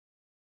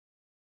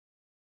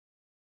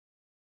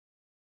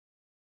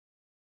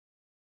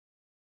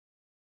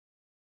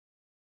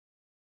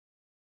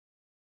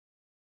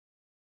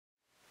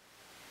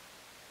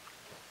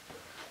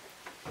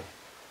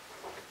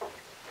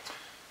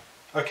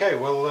Okay,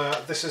 well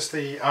this is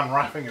the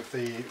unwrapping of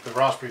the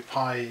Raspberry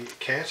Pi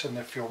kit, and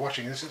if you're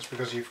watching this it's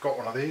because you've got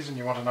one of these and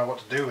you want to know what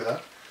to do with it.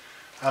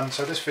 And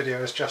so this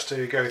video is just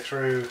to go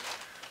through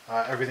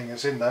everything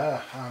that's in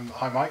there.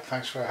 Hi Mike,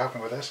 thanks for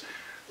helping with this.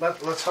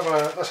 Let's have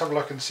a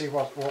look and see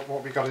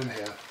what we got in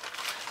here.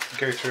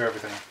 Go through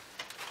everything.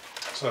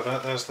 So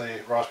there's the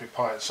Raspberry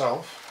Pi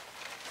itself.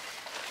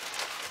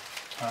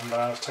 And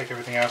let's take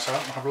everything else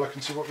out and have a look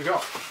and see what we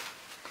got.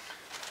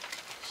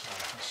 So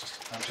let's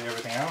just empty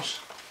everything out.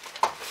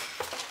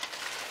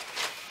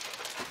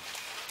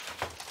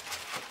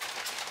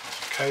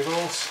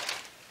 Cables,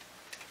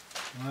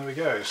 and there we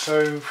go.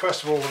 So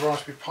first of all, the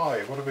Raspberry Pi.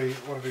 What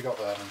have we got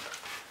there then?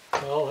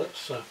 Well,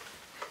 let's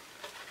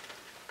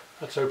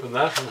open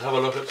that and have a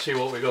look and see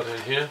what we got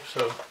in here.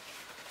 So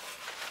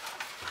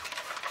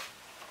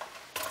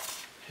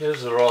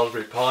here's the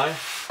Raspberry Pi,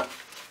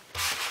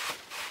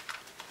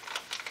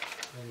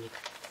 and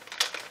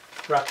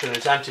wrapped in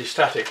its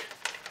anti-static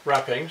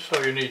wrapping.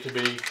 So you need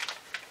to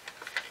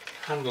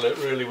handle it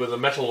really with the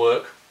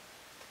metalwork,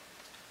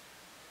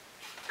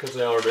 because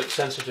they are a bit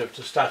sensitive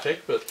to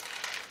static. But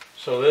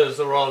so there's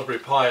the Raspberry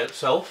Pi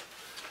itself.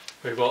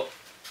 We've got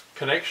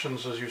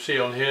connections, as you see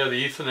on here,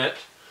 the Ethernet,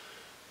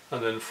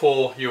 and then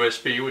 4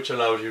 USB, which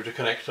allows you to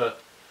connect a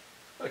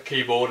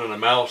keyboard and a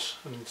mouse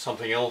and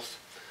something else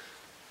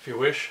if you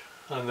wish.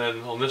 And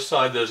then on this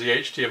side there's the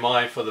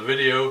HDMI for the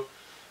video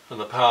and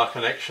the power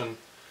connection,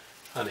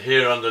 and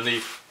here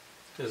underneath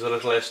is a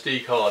little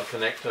SD card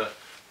connector,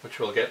 which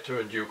we'll get to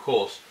in due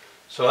course.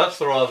 So that's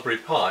the Raspberry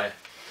Pi.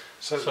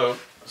 So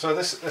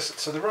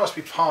the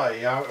Raspberry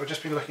Pi, I've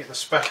just been looking at the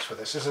specs for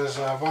this. This is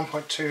a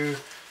 1.2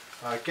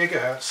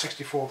 gigahertz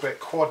 64-bit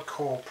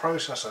quad-core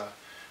processor,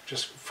 which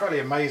is fairly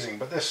amazing.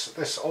 But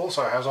this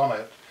also has on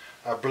it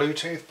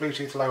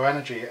Bluetooth Low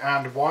Energy,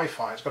 and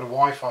Wi-Fi. It's got a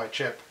Wi-Fi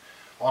chip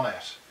on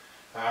it,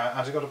 and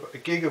it's got a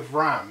gig of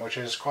RAM, which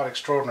is quite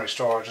extraordinary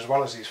storage, as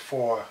well as these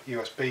 4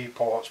 USB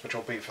ports, which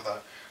will be for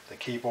the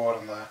keyboard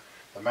and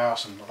the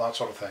mouse and that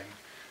sort of thing.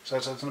 So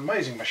it's an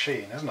amazing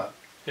machine, isn't it?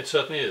 It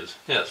certainly is,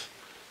 yes.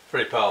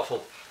 Very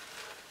powerful.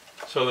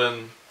 So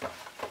then,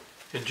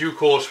 in due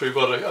course, we've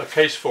got a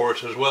case for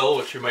it as well,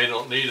 which you may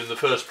not need in the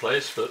first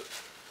place. But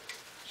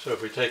so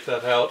if we take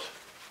that out,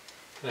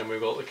 then we've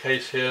got the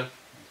case here,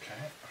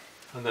 okay,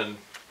 and then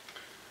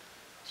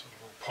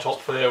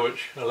top there,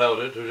 which allowed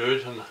it to do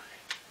it, and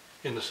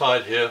in the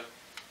side here,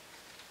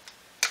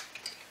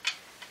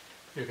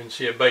 you can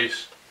see a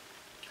base,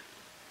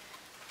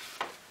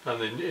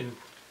 and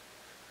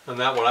and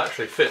that will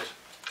actually fit.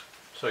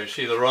 So you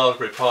see the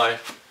Raspberry Pi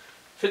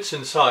fits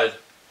inside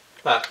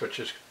that, which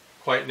is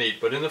quite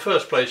neat. But in the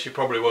first place, you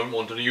probably won't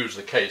want to use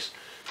the case.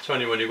 It's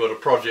only when you've got a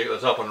project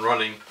that's up and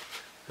running,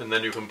 and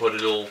then you can put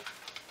it all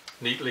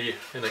neatly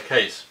in a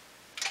case.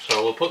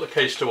 So we'll put the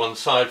case to one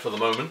side for the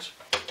moment.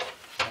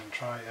 And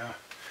try.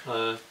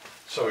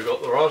 So we've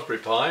got the Raspberry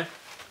Pi,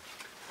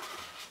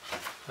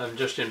 and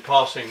just in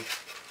passing,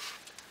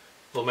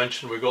 we'll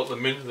mention we've got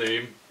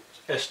the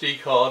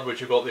SD card, which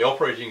has got the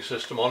operating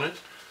system on it.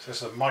 So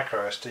this is a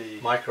micro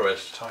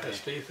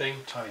SD thing.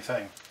 Tiny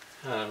thing.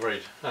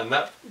 Right, and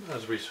that,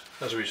 as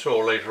we saw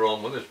later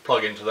on, will just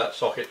plug into that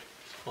socket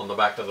on the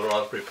back of the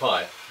Raspberry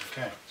Pi.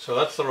 Okay. So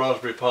that's the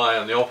Raspberry Pi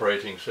and the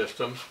operating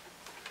system.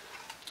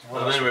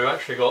 And then we've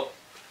actually got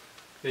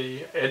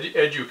the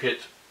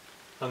edu-kit,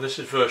 and this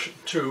is version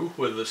 2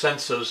 with the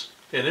sensors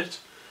in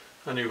it,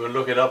 and you can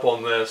look it up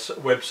on their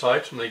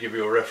website, and they give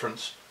you a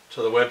reference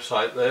to the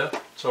website there.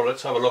 So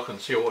let's have a look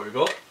and see what we've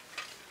got.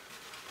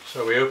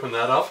 So we open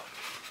that up.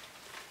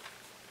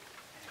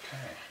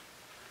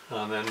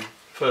 And then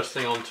first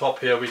thing on top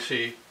here we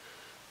see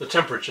the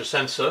temperature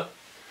sensor,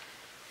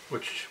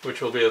 which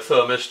will be a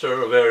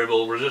thermistor, a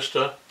variable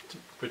resistor,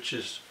 which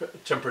is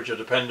temperature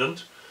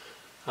dependent,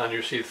 and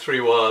you see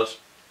 3 wires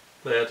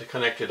there to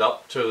connect it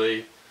up to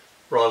the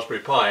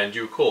Raspberry Pi in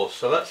due course.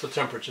 So that's the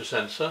temperature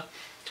sensor.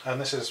 And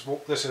this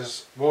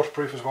is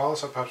waterproof as well,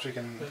 so perhaps we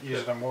can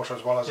use it in water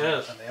as well as in the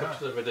air.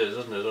 Yes, it is,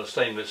 isn't it? A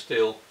stainless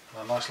steel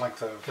and a nice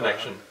length of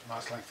connection.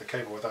 Nice length of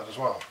cable with that as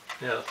well.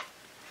 Yeah.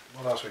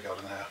 What else we got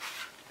in there?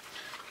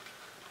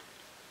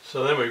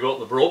 So then we've got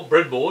the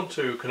breadboard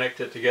to connect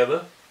it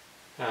together,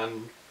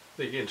 and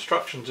the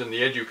instructions in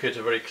the edu-kit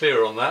are very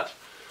clear on that.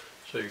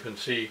 So you can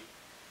see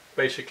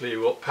basically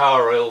you've got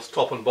power rails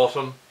top and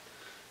bottom,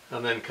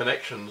 and then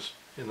connections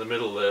in the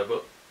middle there,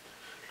 but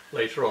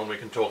later on we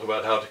can talk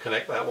about how to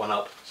connect that one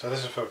up. So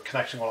this is for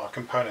connecting all our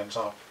components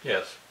up.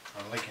 Yes.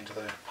 And linking to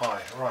the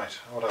Pi. Right,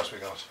 what else we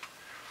got?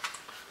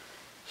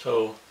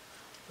 So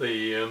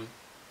the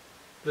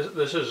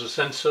this is a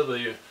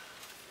sensor,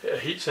 a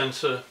heat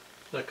sensor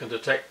that can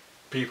detect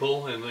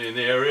people in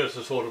the area. It's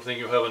the sort of thing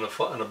you have in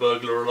a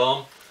burglar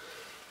alarm.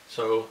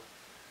 So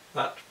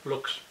that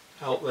looks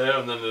out there,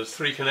 and then there's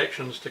 3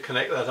 connections to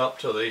connect that up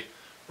to the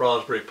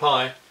Raspberry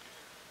Pi,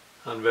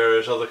 and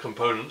various other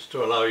components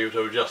to allow you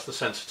to adjust the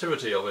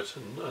sensitivity of it,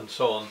 and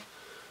so on.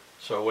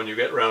 So when you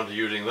get round to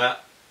using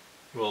that,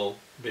 will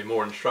be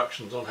more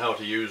instructions on how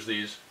to use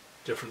these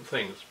different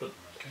things. But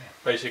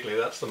basically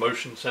that's the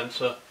motion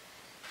sensor,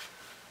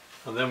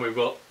 And then we've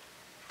got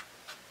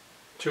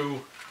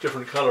two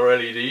different colour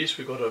LEDs.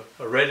 We've got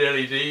a red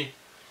LED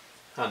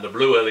and a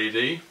blue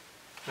LED,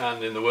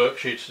 and in the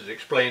worksheets it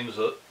explains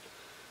that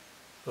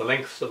the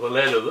lengths of the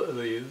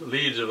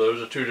leads of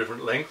those are two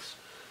different lengths,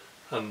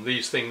 and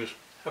these things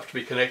have to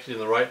be connected in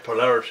the right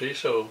polarity,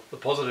 so the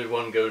positive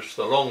one goes to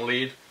the long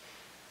lead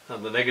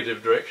and the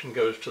negative direction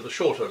goes to the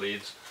shorter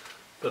leads.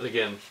 But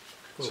again,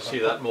 we'll see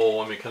that more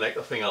when we connect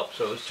the thing up.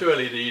 So there's two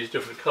LEDs,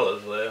 different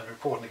colours there. It's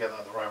important to get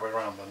that the right way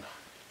around then.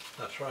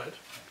 That's right.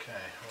 Okay,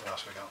 what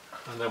else we got?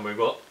 And then we've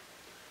got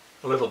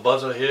a little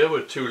buzzer here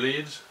with two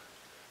leads,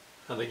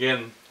 and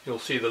again you'll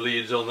see the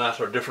leads on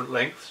that are different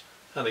lengths,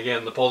 and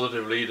again the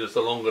positive lead is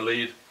the longer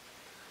lead,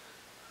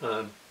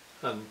 and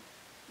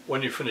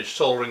when you finish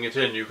soldering it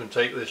in, you can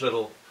take this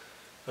little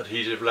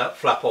adhesive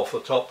flap off the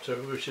top too,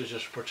 which is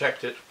just to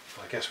protect it.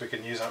 I guess we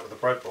can use that with the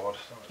breadboard.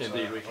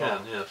 Indeed we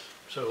can, yes.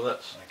 So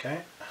that's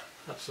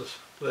this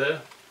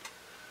there.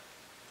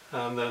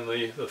 And then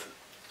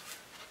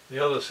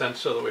the other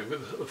sensor that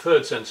the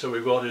third sensor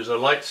we've got is a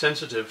light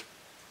sensitive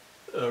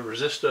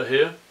resistor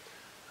here,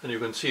 and you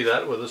can see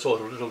that with the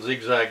sort of little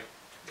zigzag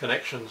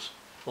connections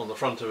on the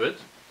front of it.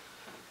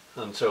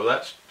 And so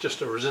that's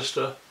just a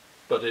resistor,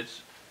 but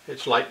it's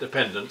light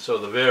dependent, so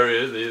the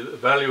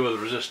value of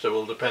the resistor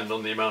will depend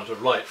on the amount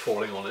of light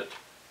falling on it.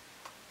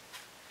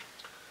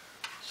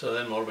 So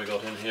then what have we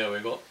got in here?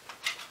 We've got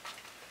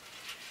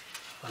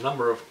a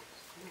number of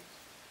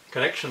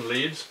connection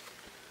leads,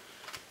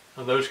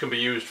 and those can be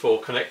used for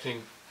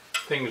connecting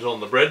things on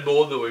the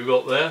breadboard that we've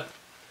got there.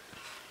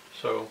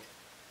 So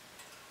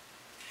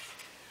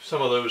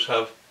some of those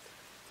have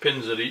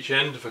pins at each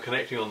end for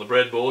connecting on the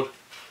breadboard,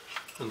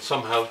 and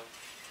some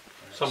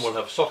will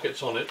have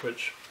sockets on it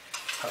which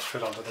that's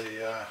fit onto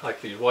the like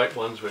these white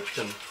ones, which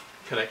can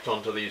connect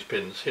onto these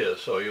pins here.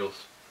 So you'll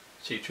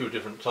see two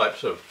different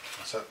types of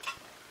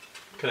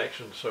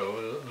connections.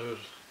 So those.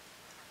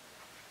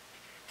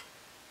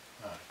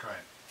 Oh,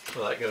 great.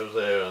 So that goes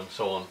there and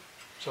so on.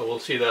 So we'll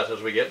see that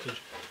as we get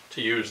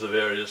to use the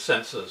various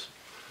sensors.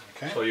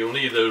 Okay. So you'll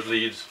need those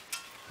leads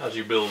as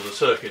you build the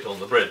circuit on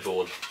the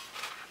breadboard.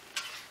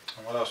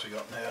 And what else we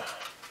got in here?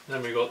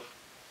 Then we've got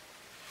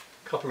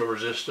a couple of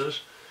resistors.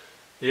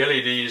 The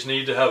LEDs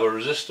need to have a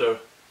resistor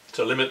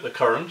to limit the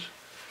current,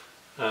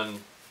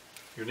 and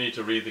you need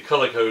to read the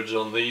colour codes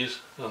on these,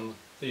 and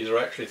these are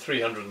actually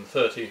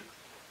 330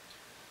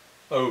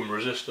 ohm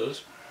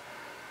resistors,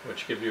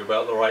 which give you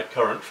about the right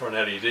current for an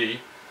LED,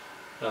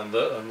 and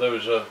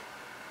those are,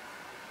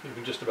 you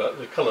can just about,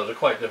 the colours are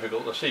quite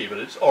difficult to see, but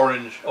it's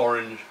orange,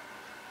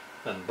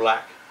 and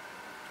black.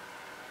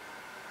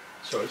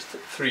 So it's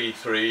 3,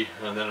 3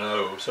 and then an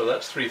O, so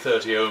that's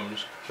 330 ohms.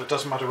 So it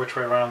doesn't matter which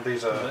way around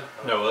these are?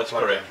 No, that's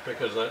correct,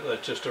 because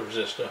that's just a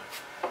resistor.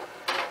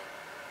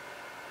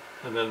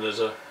 And then there's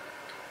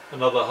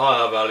another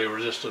higher value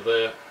resistor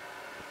there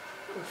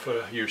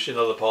for use in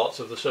other parts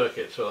of the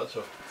circuit, so that's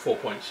a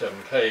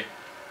 4.7K.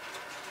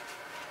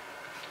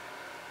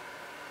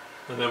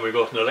 And then we've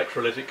got an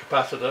electrolytic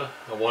capacitor,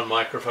 a 1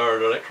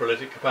 microfarad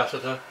electrolytic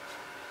capacitor,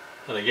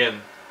 and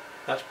again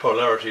that's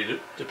polarity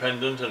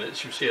dependent, and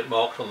you see it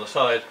marked on the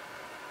side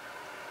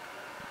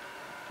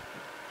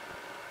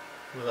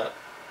with that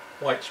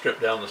white strip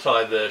down the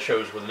side there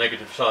shows with the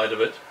negative side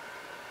of it,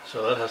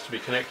 so that has to be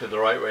connected the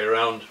right way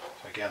around.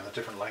 So again, the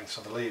different lengths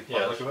of the lead,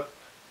 yes. Look at it.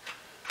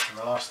 And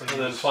the last thing and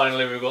then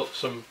finally we've got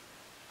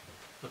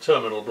a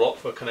terminal block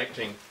for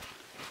connecting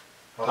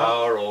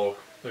power or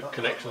the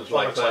connections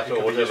like that,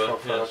 or whatever.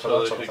 Yeah,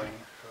 so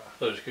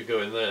those could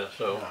go in there.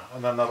 So yeah,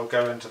 and then that'll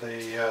go into the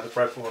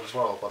breadboard as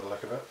well, by the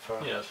look of it. For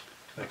yes,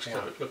 looks as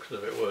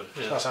if it would.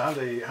 Yes. So that's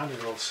a handy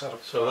little set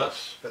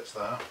of bits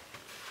there.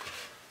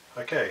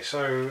 Okay,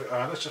 so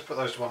let's just put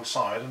those to one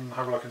side and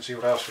have a look and see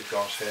what else we've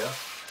got here.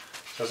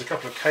 So there's a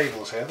couple of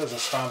cables here. There's a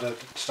standard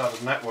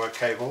network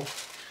cable.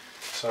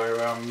 So,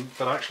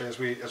 but actually,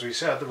 as we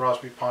said, the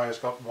Raspberry Pi has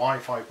got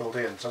Wi-Fi built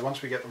in. So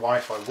once we get the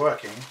Wi-Fi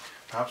working,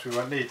 perhaps we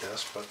won't need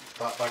this, but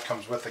that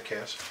comes with the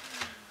kit.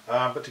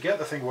 But to get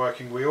the thing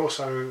working, we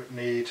also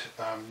need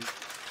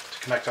to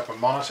connect up a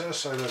monitor.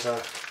 So this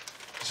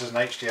is an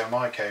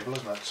HDMI cable,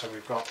 isn't it? So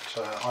we've got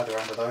either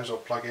end of those or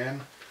plug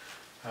in,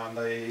 and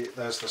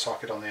there's the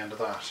socket on the end of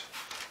that.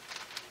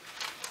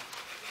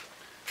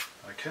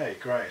 Okay,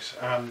 great.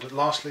 And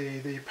lastly,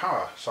 the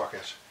power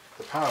socket,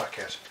 the power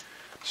kit.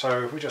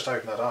 So if we just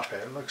open that up here,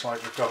 it looks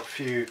like we've got a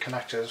few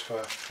connectors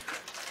for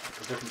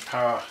different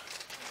power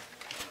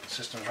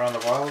systems around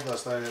the world.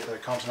 There's the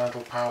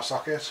continental power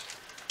socket,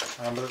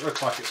 but it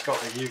looks like it's got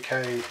the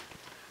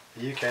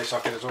UK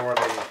socket is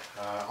already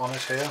on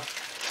it here.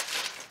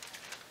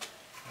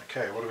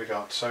 Okay, what do we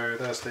got? So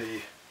there's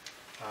the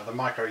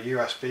micro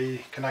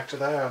USB connector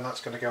there, and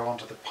that's going to go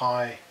onto the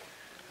Pi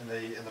in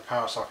the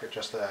power socket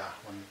just there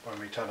when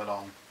we turn it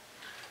on.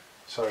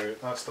 So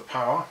that's the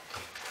power.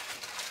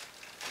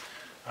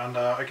 And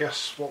I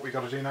guess what we've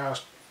got to do now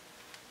is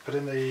put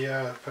in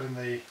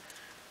the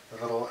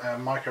little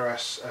micro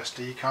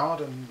SD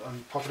card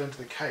and pop it into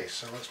the case.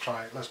 So let's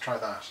try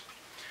that.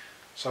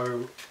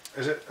 So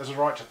is it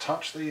right to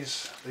touch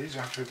these? You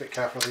have to be a bit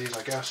careful of these,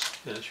 I guess.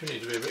 Yes, you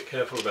need to be a bit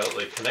careful about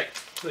the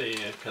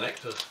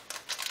connectors.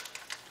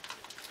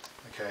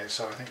 Okay,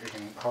 so I think we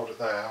can hold it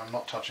there. I'm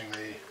not touching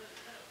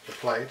the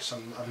plates,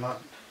 and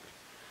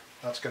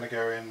that's going to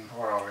go in.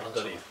 Where are we?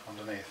 Underneath.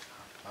 Underneath.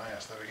 Oh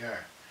yes, there we go.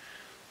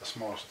 The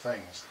smallest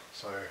things.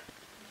 So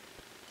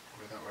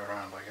probably that way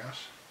around, I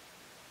guess.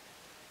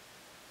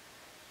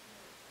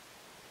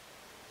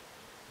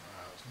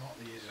 It's not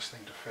the easiest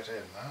thing to fit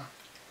in there.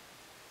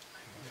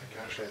 I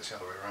think actually it's the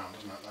other way around,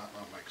 isn't it?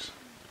 That makes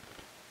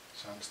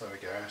sense. There we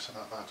go. So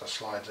that just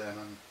slides in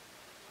and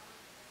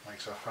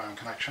makes a firm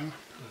connection.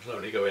 It'll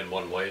only go in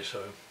one way,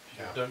 so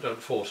yeah.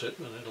 Don't force it,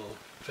 and it'll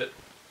fit.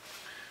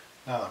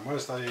 Now then,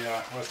 where's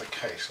the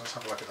case? Let's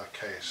have a look at that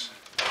case.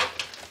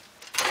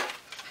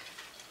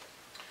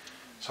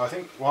 So I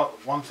think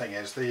one thing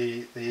is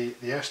the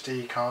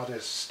SD card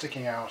is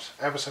sticking out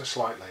ever so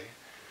slightly.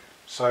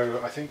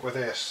 So I think with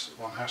this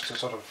one has to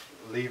sort of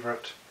lever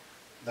it.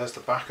 There's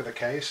the back of the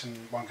case,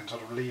 and one can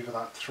sort of lever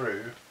that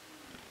through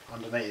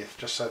underneath,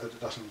 just so that it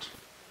doesn't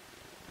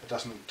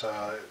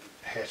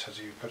hit as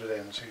you put it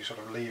in. So you sort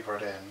of lever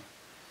it in,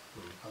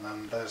 and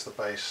then there's the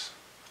base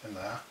in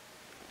there.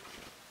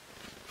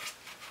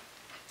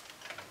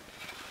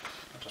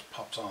 It just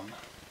pops on.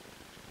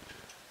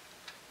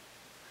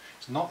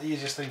 It's not the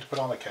easiest thing to put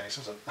on a case,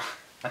 is it?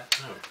 No.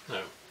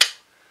 There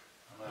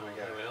we go.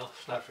 There we are.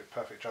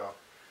 Perfect job.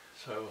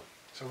 So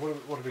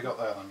what have we got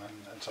there then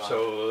inside?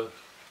 So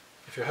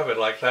if you have it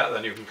like that,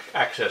 then you can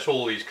access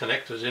all these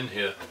connectors in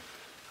here,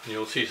 and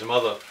you'll see some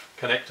other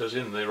connectors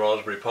in the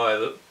Raspberry Pi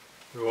that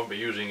we won't be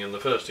using in the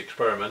first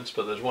experiments,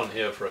 but there's one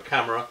here for a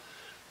camera,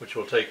 which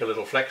will take a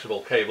little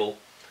flexible cable,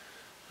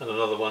 and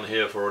another one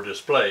here for a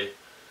display,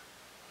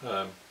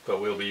 but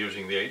we'll be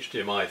using the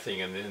HDMI thing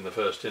in the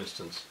first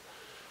instance.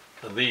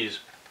 And these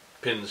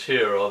pins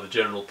here are the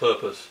general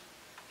purpose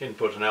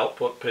input and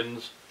output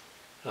pins,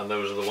 and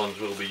those are the ones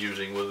we'll be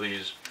using with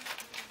these,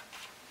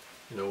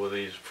 with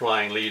these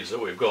flying leads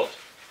that we've got,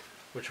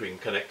 which we can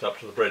connect up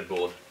to the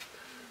breadboard.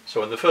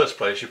 So in the first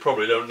place, you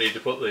probably don't need to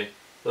put the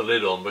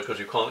lid on, because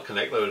you can't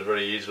connect those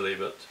very easily,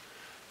 but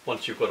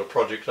once you've got a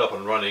project up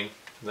and running,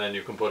 then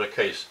you can put a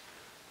case,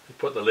 you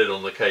put the lid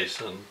on the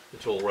case, and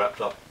it's all wrapped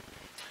up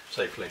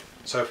safely.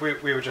 So if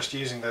we were just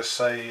using this,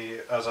 say,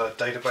 as a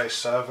database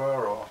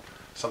server or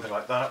something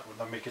like that,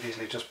 then we could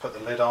easily just put the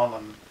lid on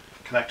and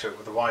connect it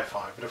with the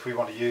Wi-Fi. But if we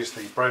want to use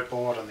the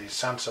breadboard and these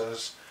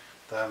sensors,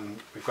 then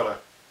we've got to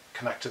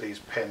connect to these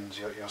pins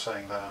you're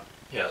saying there.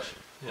 Yes.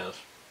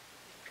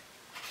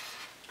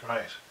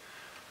 Great.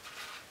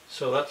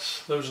 So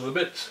those are the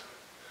bits.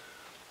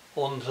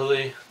 On to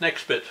the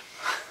next bit,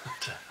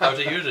 how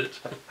to use it.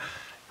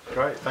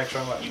 Great, thanks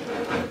very much.